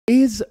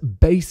Is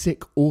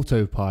basic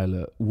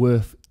autopilot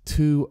worth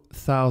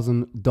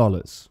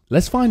 $2,000?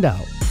 Let's find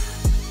out.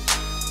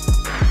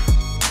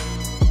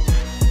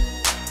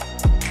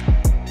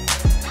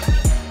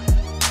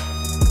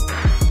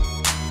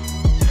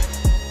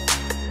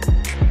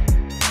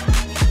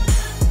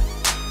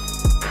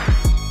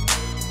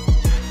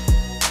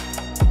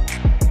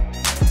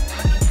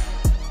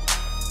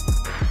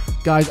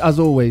 Guys, as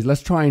always,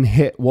 let's try and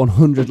hit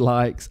 100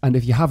 likes. And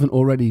if you haven't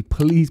already,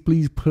 please,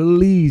 please,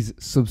 please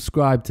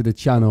subscribe to the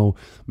channel.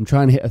 I'm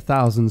trying to hit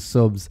 1,000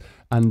 subs.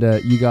 And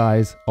you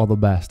guys are the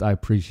best. I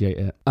appreciate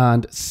it.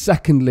 And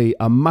secondly,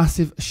 a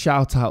massive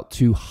shout out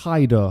to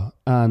Haider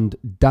and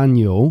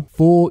Daniel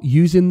for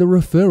using the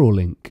referral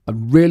link. I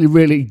really,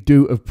 really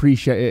do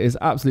appreciate it. It's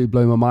absolutely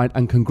blown my mind.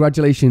 And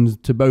congratulations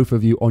to both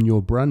of you on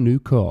your brand new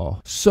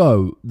car.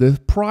 So the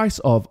price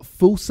of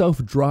full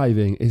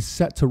self-driving is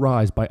set to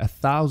rise by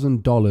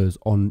 $1,000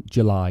 on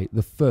July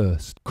the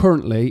 1st.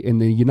 Currently in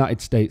the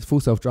United States, full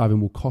self-driving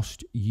will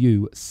cost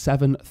you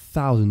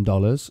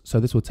 $7,000. So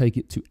this will take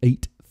it to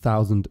 $8,000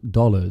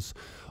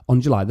 on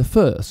July the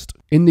 1st.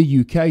 In the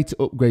UK,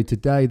 to upgrade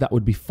today, that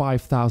would be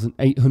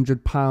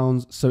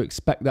 £5,800. So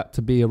expect that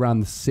to be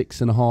around the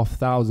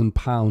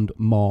 £6,500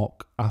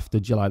 mark after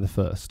July the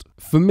 1st.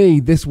 For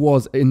me, this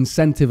was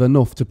incentive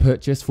enough to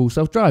purchase full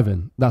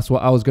self-driving. That's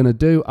what I was going to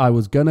do. I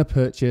was going to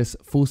purchase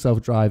full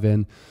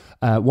self-driving.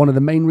 One of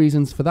the main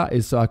reasons for that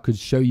is so I could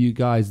show you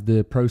guys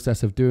the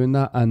process of doing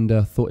that, and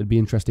thought it'd be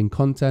interesting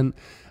content.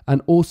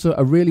 And also,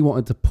 I really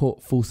wanted to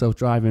put full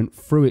self-driving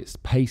through its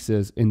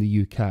paces in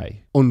the UK.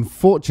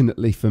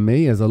 Unfortunately for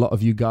me, as a lot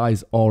of you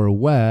guys are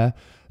aware,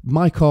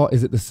 my car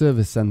is at the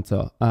service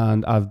centre,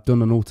 and I've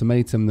done an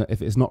ultimatum that if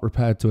it's not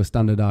repaired to a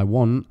standard I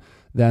want,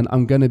 then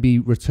I'm going to be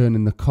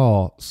returning the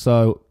car.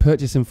 So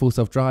purchasing full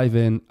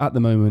self-driving at the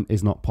moment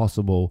is not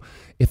possible.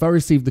 If I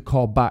receive the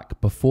car back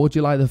before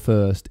July the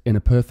 1st in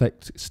a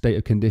perfect state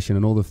of condition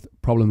and all the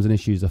problems and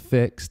issues are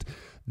fixed,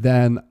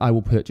 then I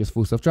will purchase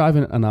full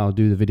self-driving and I'll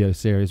do the video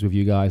series with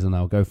you guys and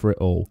I'll go for it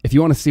all. If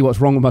you want to see what's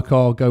wrong with my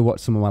car, go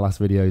watch some of my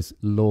last videos.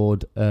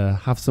 Lord,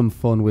 have some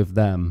fun with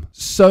them.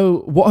 So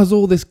what has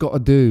all this got to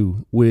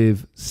do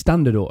with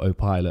standard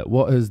autopilot?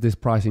 What has this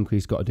price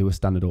increase got to do with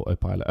standard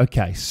autopilot?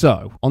 Okay,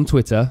 so on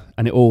Twitter,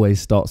 and it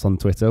always starts on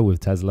Twitter with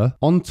Tesla.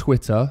 On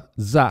Twitter,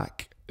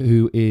 Zach,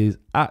 who is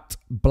at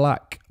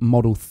Black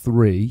Model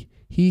 3,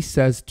 he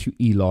says to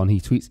Elon, he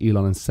tweets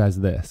Elon and says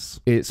this: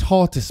 "It's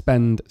hard to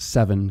spend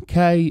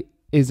 7K.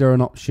 Is there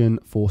an option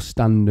for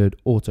standard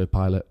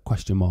autopilot?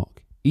 Question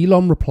mark."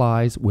 Elon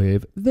replies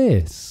with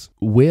this: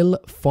 "Will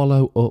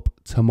follow up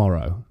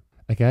tomorrow."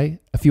 Okay.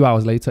 A few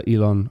hours later,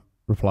 Elon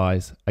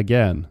replies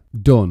again: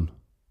 "Done.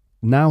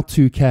 Now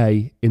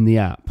 2K in the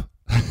app."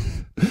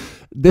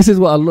 This is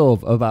what I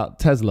love about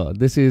Tesla.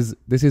 This is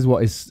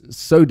what is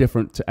so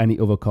different to any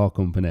other car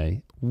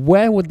company.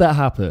 Where would that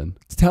happen?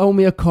 Tell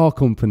me a car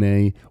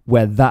company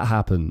where that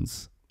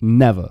happens.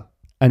 Never.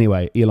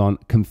 Anyway, Elon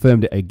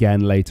confirmed it again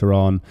later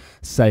on,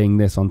 saying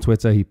this on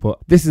Twitter. He put,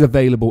 "This is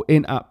available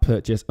in-app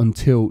purchase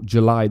until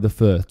July the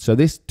 1st. So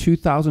this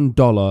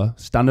 $2,000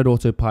 standard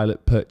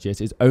autopilot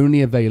purchase is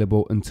only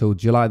available until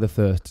July the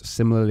 1st,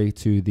 similarly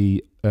to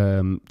the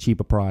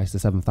cheaper price, the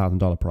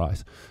 $7,000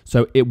 price.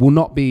 So it will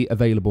not be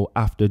available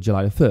after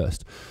July the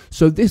 1st.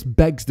 So this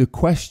begs the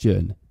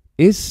question,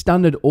 is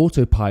standard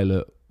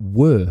autopilot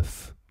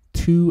worth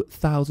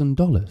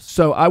 $2,000?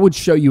 So I would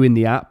show you in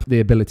the app the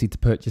ability to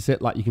purchase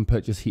it. Like you can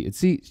purchase heated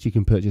seats, you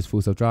can purchase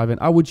full self-driving.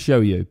 I would show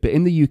you. But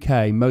in the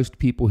UK, most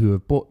people who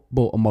have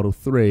bought a Model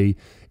 3,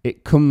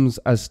 it comes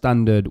as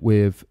standard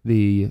with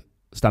the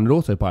standard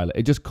autopilot.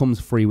 It just comes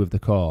free with the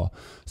car.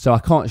 So I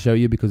can't show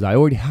you because I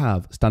already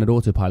have standard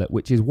autopilot,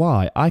 which is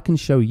why I can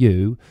show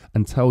you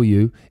and tell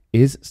you,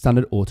 is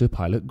standard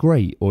autopilot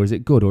great, or is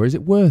it good, or is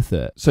it worth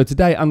it? So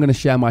today I'm going to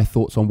share my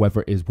thoughts on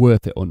whether it is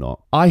worth it or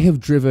not. I have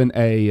driven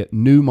a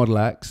newer Model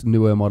X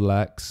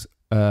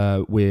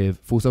with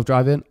full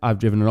self-driving. I've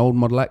driven an old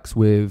Model X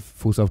with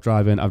full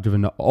self-driving. I've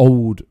driven an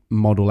old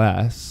Model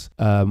S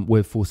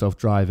with full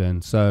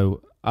self-driving.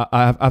 So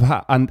I've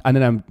had, and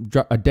then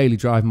I daily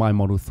drive my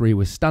Model 3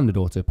 with standard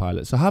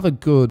autopilot. So I have a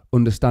good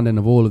understanding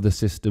of all of the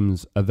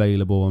systems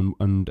available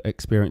and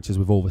experiences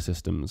with all the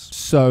systems.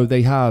 So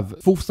they have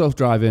full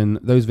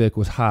self-driving. Those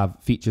vehicles have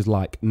features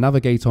like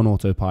navigate on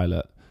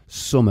autopilot,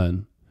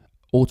 summon,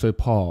 auto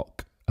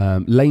park,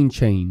 lane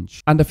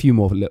change, and a few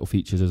more little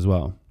features as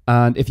well.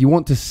 And if you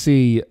want to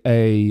see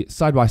a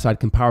side-by-side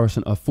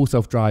comparison of full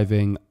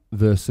self-driving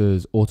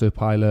versus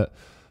autopilot,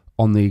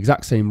 on the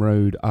exact same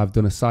road, I've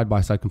done a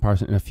side-by-side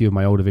comparison in a few of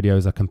my older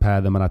videos. I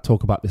compare them and I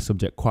talk about this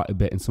subject quite a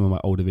bit in some of my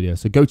older videos.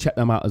 So go check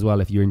them out as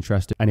well if you're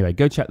interested. Anyway,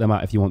 go check them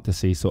out if you want to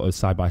see sort of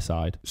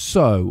side-by-side.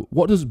 So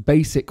what does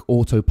basic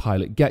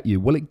autopilot get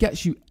you? Well, it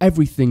gets you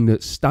everything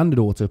that standard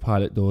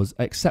autopilot does,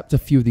 except a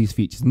few of these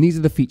features. And these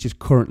are the features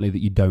currently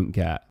that you don't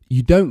get.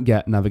 You don't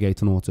get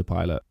navigate on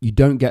autopilot. You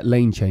don't get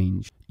lane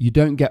change. You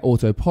don't get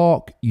auto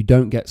park. You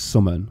don't get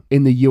summon.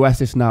 In the US,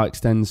 this now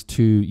extends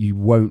to you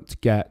won't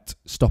get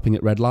stopping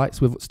at red lights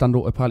with standard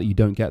autopilot. You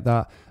don't get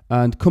that.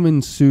 And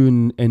coming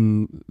soon,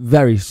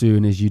 very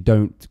soon, is you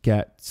don't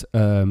get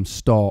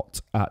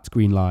start at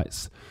green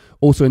lights.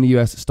 Also in the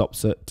US, it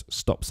stops at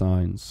stop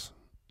signs.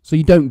 So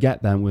you don't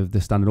get them with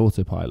the standard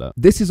autopilot.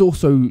 This is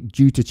also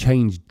due to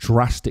change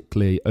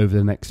drastically over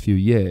the next few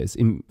years,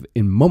 in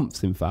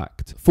months in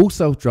fact. Full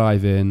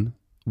self-driving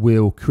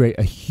will create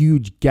a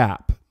huge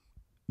gap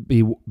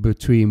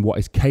between what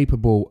is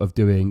capable of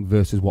doing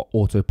versus what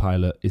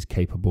autopilot is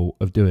capable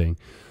of doing.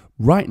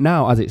 Right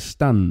now, as it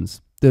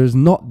stands, there's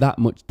not that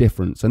much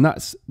difference, and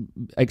that's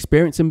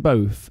experiencing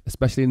both,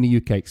 especially in the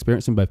UK,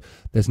 experiencing both,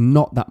 there's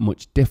not that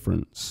much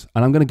difference,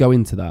 and I'm going to go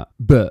into that.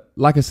 But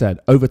like I said,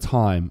 over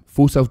time,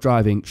 full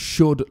self-driving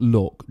should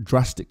look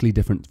drastically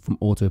different from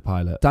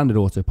autopilot. Standard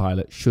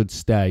autopilot should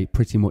stay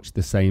pretty much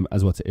the same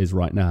as what it is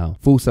right now.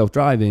 Full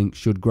self-driving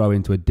should grow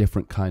into a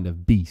different kind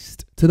of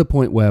beast, to the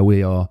point where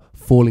we are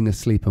falling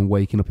asleep and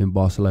waking up in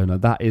Barcelona.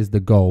 That is the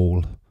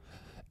goal.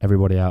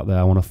 Everybody out there,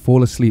 I want to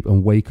fall asleep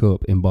and wake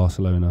up in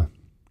Barcelona.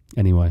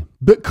 Anyway,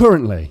 but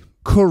currently,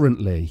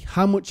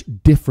 how much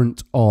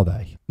different are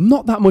they?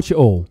 Not that much at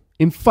all.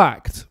 In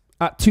fact,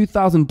 at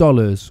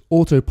 $2,000,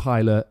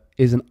 autopilot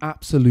is an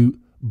absolute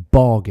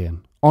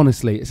bargain.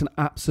 Honestly, it's an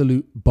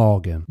absolute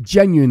bargain.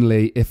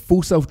 Genuinely, if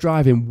full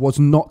self-driving was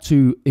not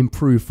to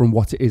improve from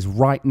what it is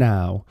right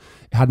now,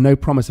 it had no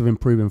promise of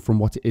improving from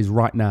what it is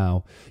right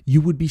now,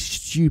 you would be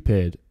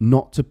stupid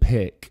not to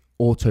pick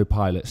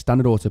autopilot,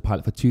 standard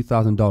autopilot for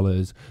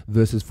 $2,000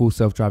 versus full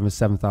self-driving for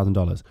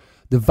 $7,000.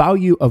 The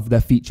value of their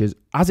features,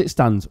 as it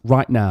stands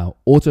right now,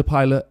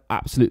 autopilot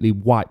absolutely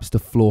wipes the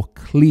floor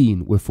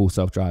clean with full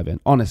self-driving.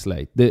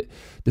 Honestly, the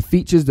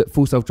features that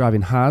full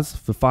self-driving has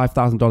for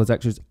 $5,000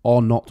 extras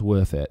are not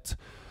worth it.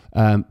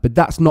 But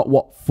that's not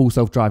what full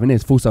self-driving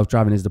is. Full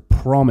self-driving is the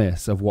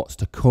promise of what's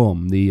to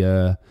come.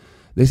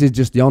 This is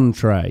just the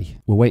entree.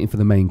 We're waiting for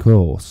the main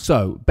course.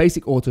 So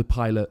basic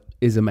autopilot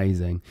is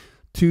amazing.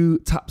 2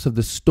 taps of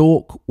the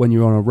stalk when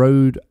you're on a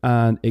road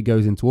and it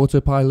goes into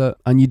autopilot,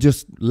 and you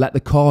just let the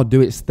car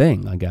do its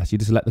thing, I guess. You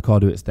just let the car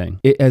do its thing.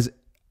 It is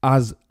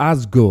as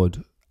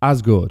good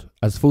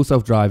as full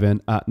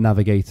self-driving at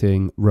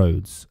navigating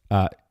roads,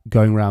 at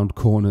going around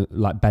corner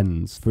like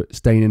bends, for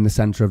staying in the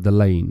center of the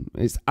lane.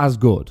 It's as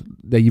good.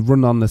 They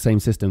run on the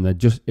same system.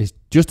 It's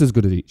just as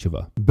good as each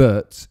other,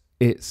 but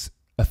it's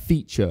a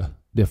feature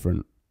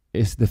different.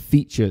 It's the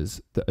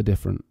features that are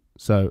different.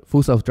 So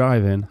full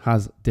self-driving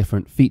has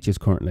different features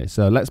currently.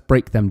 So let's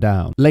break them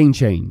down. Lane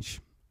change.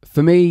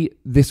 For me,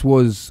 this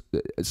was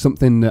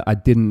something that I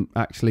didn't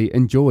actually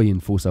enjoy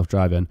in full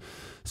self-driving.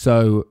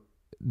 So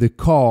the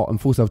car and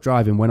full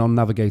self-driving, when on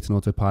navigating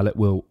autopilot,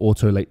 will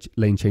auto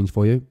lane change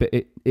for you, but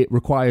it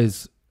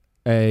requires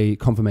a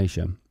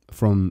confirmation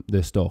from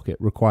the stalk. It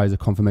requires a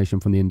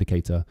confirmation from the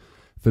indicator.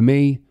 For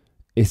me,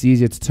 it's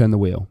easier to turn the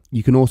wheel.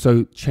 You can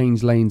also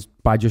change lanes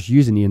by just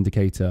using the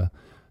indicator.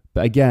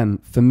 But again,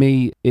 for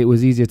me, it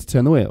was easier to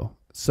turn the wheel.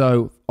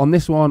 So on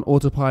this one,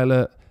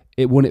 autopilot,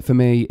 it won it for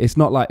me. It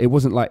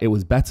wasn't like it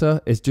was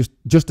better. It's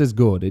just as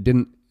good. It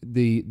didn't,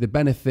 the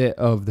benefit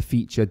of the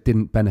feature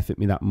didn't benefit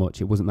me that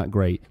much. It wasn't that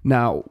great.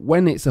 Now,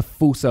 when it's a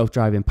full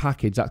self-driving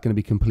package, that's going to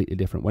be completely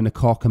different. When the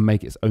car can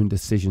make its own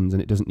decisions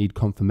and it doesn't need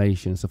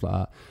confirmation and stuff like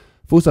that.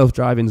 Full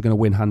self-driving is going to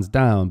win hands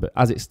down, but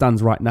as it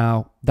stands right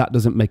now, that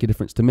doesn't make a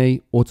difference to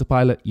me.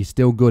 Autopilot, you're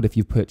still good if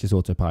you've purchased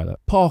autopilot.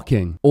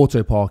 Parking,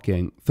 auto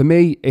parking. For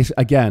me, it's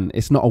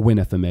not a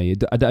winner for me.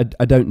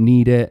 I don't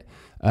need it.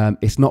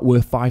 It's not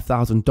worth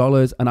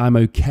 $5,000 and I'm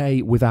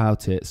okay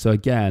without it. So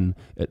again,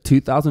 at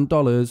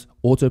 $2,000,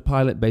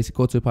 autopilot, basic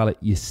autopilot,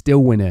 you're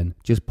still winning.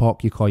 Just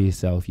park your car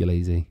yourself, you're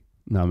lazy.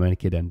 No, I'm only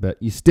kidding, but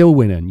you're still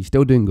winning. You're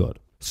still doing good.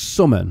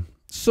 Summon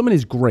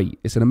is great.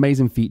 It's an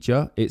amazing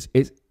feature.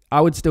 I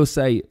would still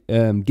say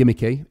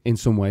gimmicky in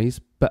some ways,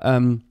 but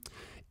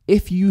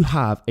if you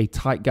have a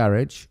tight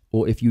garage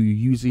or if you're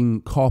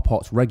using car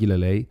parts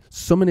regularly,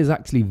 Summon is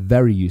actually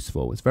very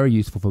useful. It's very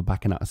useful for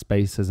backing out of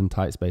spaces and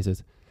tight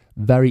spaces.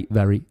 Very,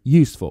 very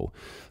useful.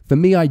 For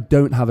me, I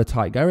don't have a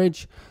tight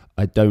garage.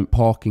 I don't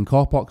park in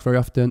car parks very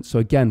often. So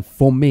again,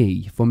 for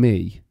me,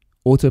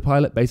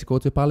 autopilot, basic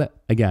autopilot,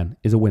 again,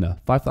 is a winner.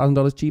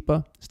 $5,000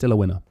 cheaper, still a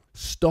winner.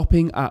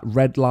 Stopping at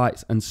red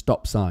lights and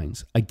stop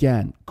signs.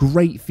 Again,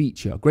 great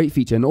feature.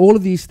 And all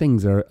of these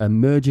things are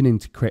merging in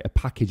to create a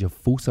package of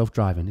full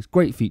self-driving. It's a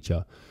great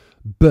feature.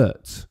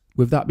 But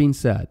with that being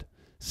said,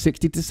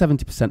 60 to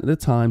 70% of the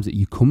times that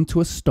you come to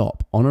a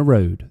stop on a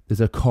road,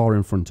 there's a car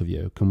in front of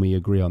you. Can we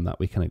agree on that?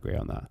 We can agree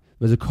on that.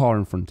 There's a car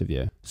in front of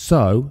you.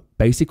 So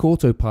basic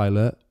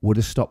autopilot would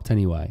have stopped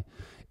anyway.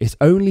 It's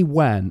only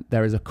when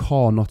there is a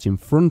car not in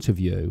front of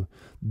you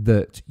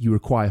that you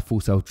require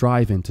full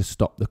self-driving to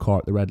stop the car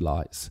at the red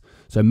lights.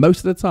 So most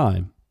of the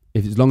time,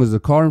 as long as there's a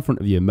car in front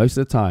of you, most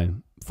of the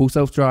time, full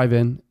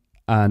self-driving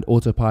and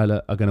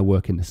autopilot are going to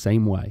work in the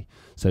same way.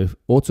 So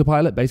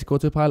autopilot, basic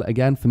autopilot,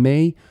 again, for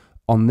me,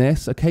 on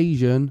this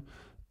occasion,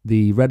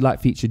 the red light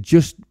feature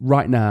just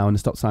right now and the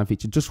stop sign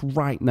feature just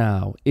right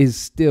now is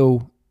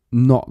still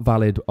not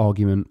valid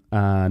argument,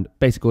 and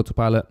basic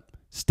autopilot,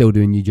 still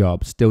doing your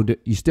job,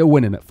 you're still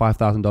winning at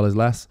 $5,000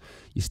 less,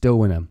 you're still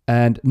winning.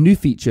 And new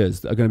features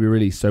that are going to be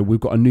released. So we've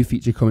got a new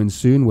feature coming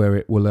soon where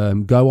it will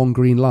go on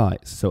green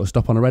lights. So it'll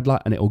stop on a red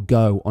light and it'll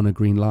go on a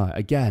green light.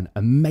 Again,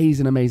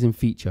 amazing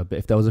feature. But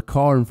if there was a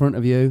car in front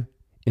of you,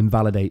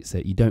 invalidates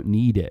it. You don't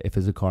need it if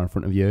there's a car in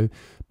front of you.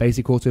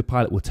 Basic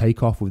autopilot will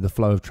take off with the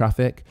flow of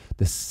traffic,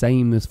 the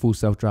same as full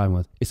self-driving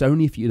was. It's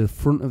only if you're at the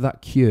front of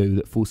that queue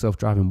that full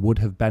self-driving would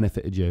have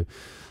benefited you.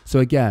 So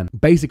again,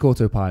 basic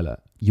autopilot,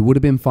 you would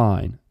have been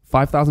fine.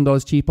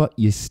 $5,000 cheaper,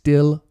 you're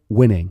still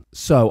winning.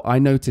 So I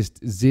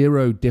noticed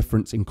zero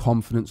difference in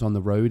confidence on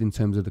the road in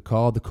terms of the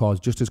car. The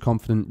car's just as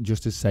confident,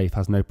 just as safe,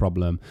 has no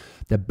problem.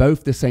 They're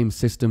both the same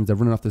systems. They're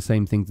running off the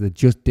same things. They're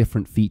just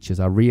different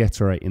features. I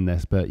reiterate in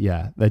this, but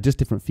yeah, they're just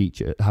different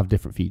features, have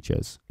different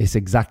features. It's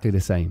exactly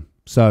the same.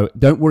 So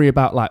don't worry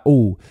about like,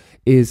 oh,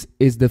 is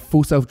the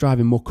full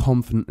self-driving more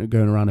confident at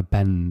going around a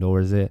bend, or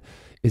is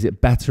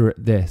it better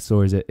at this,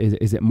 or is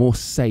it more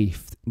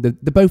safe? They're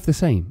both the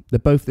same. They're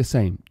both the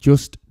same,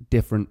 just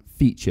different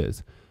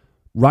features.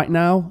 Right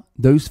now,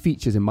 those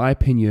features, in my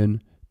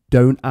opinion,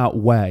 don't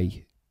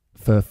outweigh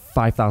for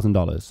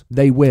 $5,000.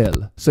 They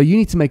will. So you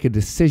need to make a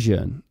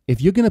decision.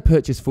 If you're going to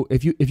purchase,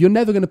 if you're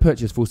never going to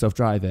purchase full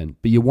self-driving,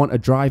 but you want a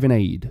driving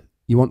aid,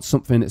 you want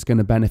something that's going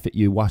to benefit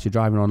you whilst you're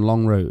driving on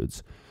long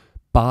roads,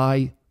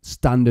 buy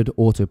standard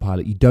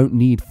autopilot. You don't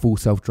need full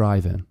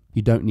self-driving.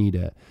 You don't need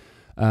it.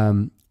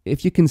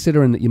 If you're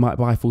considering that you might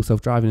buy full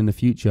self-driving in the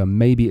future,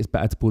 maybe it's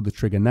better to pull the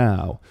trigger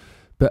now.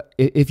 But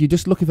if you're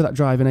just looking for that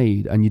driving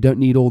aid and you don't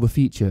need all the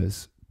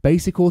features,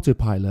 basic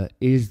autopilot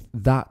is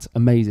that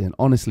amazing.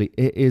 Honestly,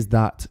 it is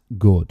that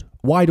good.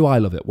 Why do I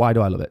love it? Why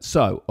do I love it?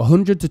 So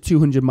 100 to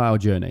 200 mile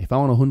journey. If I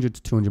want a 100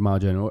 to 200 mile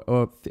journey,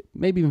 or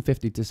maybe even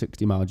 50 to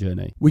 60 mile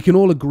journey, we can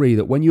all agree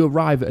that when you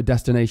arrive at a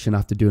destination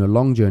after doing a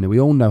long journey, we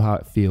all know how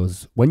it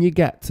feels. When you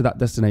get to that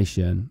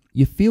destination,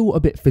 you feel a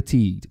bit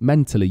fatigued.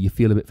 Mentally, you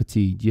feel a bit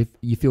fatigued.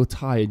 You feel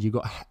tired. You've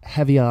got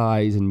heavy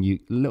eyes and a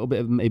little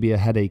bit of maybe a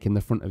headache in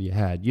the front of your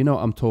head. You know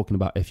what I'm talking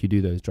about if you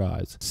do those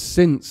drives.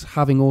 Since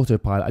having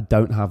autopilot, I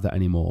don't have that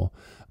anymore.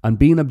 And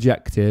being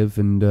objective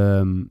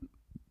and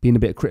being a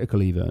bit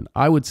critical even,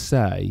 I would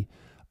say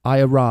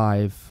I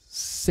arrive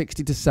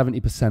 60 to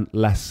 70%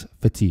 less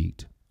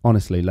fatigued.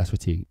 Honestly, less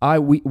fatigued.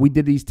 We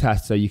did these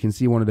tests, so you can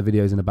see one of the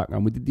videos in the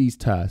background. We did these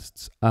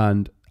tests,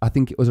 and I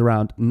think it was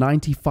around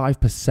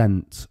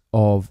 95%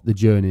 of the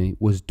journey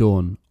was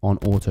done on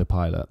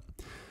autopilot.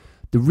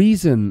 The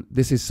reason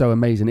this is so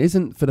amazing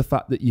isn't for the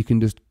fact that you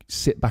can just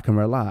sit back and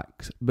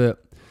relax,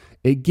 but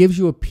it gives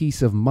you a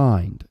peace of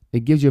mind.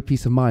 It gives you a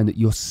peace of mind that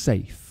you're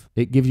safe.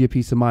 It gives you a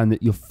peace of mind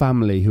that your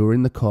family who are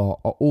in the car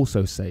are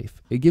also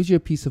safe. It gives you a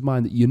peace of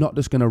mind that you're not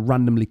just going to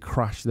randomly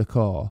crash the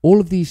car.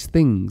 All of these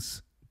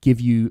things give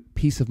you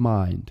peace of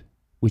mind,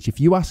 which, if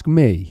you ask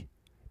me,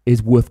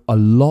 is worth a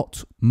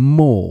lot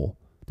more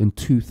than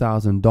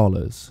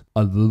 $2,000.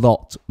 A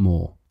lot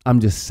more. I'm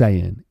just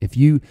saying, if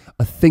you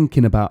are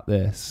thinking about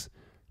this,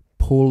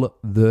 pull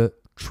the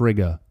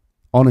trigger.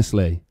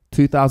 Honestly,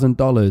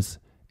 $2,000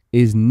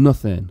 is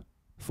nothing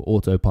for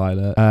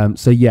autopilot.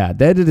 So yeah,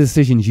 they're the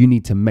decisions you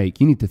need to make.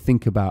 You need to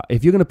think about,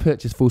 if you're going to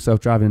purchase full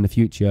self-driving in the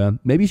future,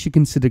 maybe you should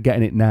consider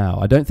getting it now.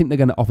 I don't think they're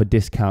going to offer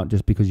discount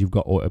just because you've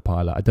got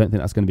autopilot. I don't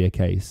think that's going to be a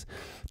case.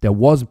 There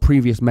was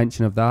previous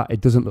mention of that. It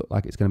doesn't look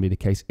like it's going to be the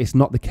case. It's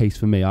not the case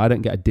for me. I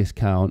don't get a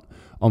discount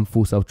on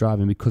full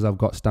self-driving because I've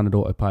got standard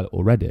autopilot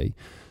already.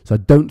 So I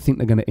don't think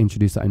they're going to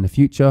introduce that in the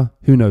future.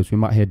 Who knows? We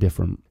might hear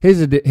different. Here's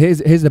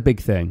the big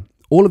thing.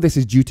 All of this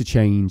is due to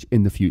change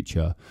in the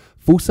future.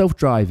 Full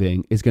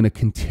self-driving is going to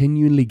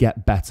continually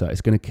get better.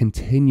 It's going to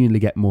continually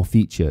get more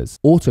features.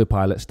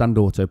 Autopilot,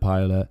 standard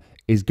autopilot,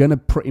 is going to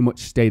pretty much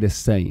stay the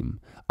same.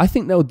 I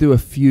think they'll do a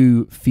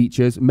few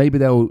features. Maybe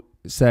they'll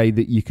say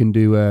that you can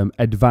do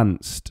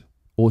advanced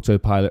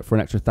autopilot for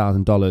an extra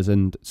 $1,000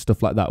 and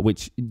stuff like that,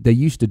 which they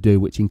used to do,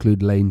 which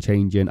include lane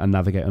changing and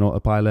navigate on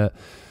autopilot,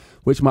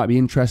 which might be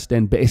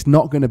interesting, but it's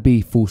not going to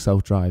be full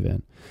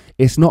self-driving.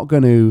 It's not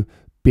going to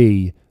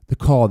be the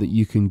car that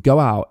you can go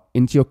out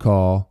into your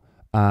car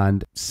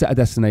and set a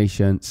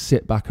destination,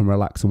 sit back and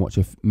relax and watch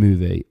a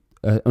movie.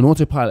 An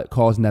autopilot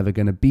car is never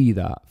going to be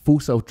that.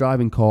 Full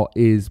self-driving car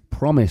is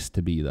promised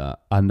to be that,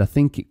 and I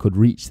think it could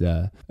reach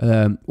there.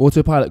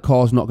 Autopilot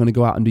car is not going to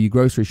go out and do your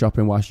grocery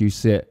shopping whilst you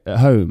sit at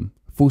home.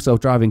 Full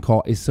self-driving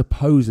car is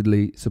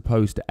supposedly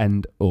supposed to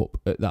end up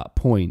at that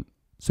point.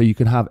 So you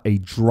can have a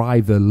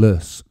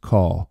driverless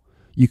car.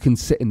 You can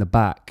sit in the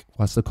back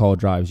whilst the car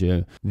drives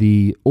you.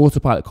 The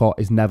autopilot car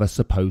is never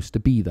supposed to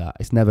be that.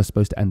 It's never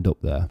supposed to end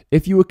up there.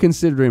 If you were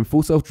considering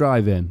full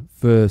self-driving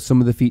for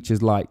some of the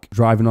features like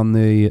driving on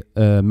the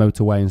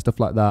motorway and stuff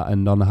like that,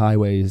 and on the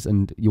highways,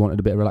 and you wanted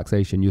a bit of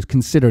relaxation, you was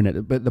considering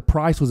it, but the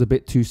price was a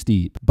bit too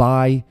steep,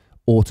 buy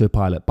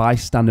autopilot, buy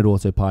standard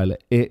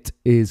autopilot. It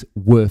is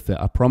worth it.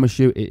 I promise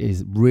you, it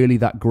is really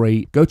that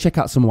great. Go check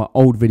out some of my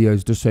old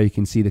videos just so you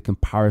can see the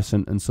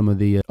comparison and some of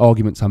the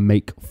arguments I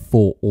make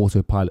for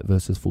autopilot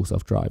versus full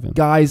self-driving.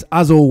 Guys,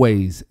 as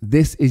always,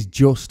 this is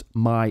just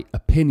my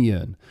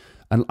opinion.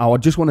 And I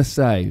just want to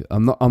say,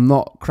 I'm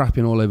not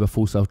crapping all over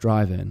full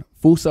self-driving.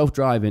 Full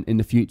self-driving in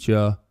the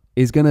future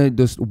is going to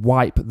just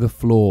wipe the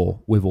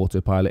floor with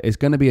Autopilot. It's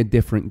going to be a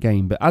different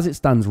game, but as it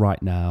stands right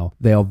now,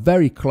 they are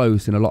very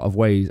close in a lot of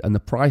ways, and the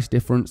price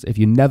difference, if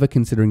you're never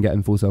considering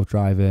getting full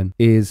self-driving,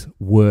 is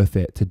worth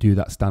it to do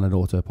that standard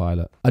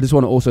Autopilot. I just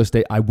want to also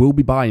state I will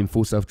be buying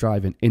full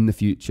self-driving in the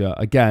future.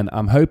 Again,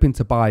 I'm hoping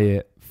to buy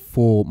it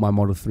for my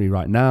Model 3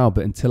 right now,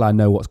 but until I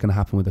know what's going to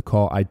happen with the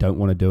car, I don't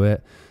want to do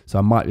it. So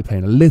I might be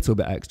paying a little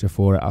bit extra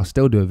for it. I'll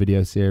still do a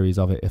video series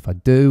of it if I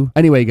do.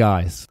 Anyway,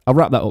 guys, I'll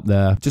wrap that up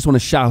there. Just want to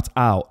shout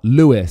out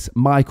Lewis,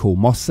 Michael,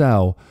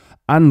 Marcel,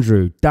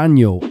 Andrew,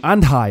 Daniel,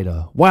 and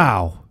Hyder.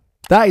 Wow,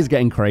 that is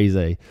getting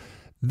crazy.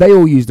 They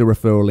all used a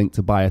referral link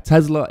to buy a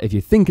Tesla. If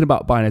you're thinking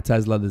about buying a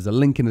Tesla, there's a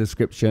link in the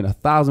description.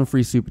 1,000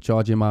 free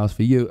supercharging miles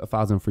for you,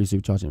 1,000 free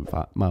supercharging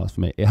miles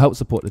for me. It helps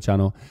support the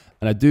channel,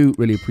 and I do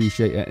really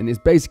appreciate it. And it's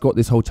basically what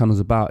this whole channel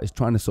is about, is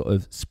trying to sort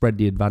of spread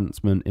the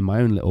advancement in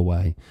my own little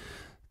way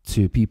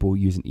to people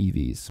using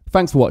EVs.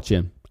 Thanks for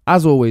watching.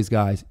 As always,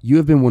 guys, you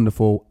have been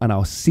wonderful, and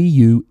I'll see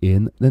you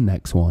in the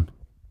next one.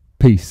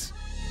 Peace.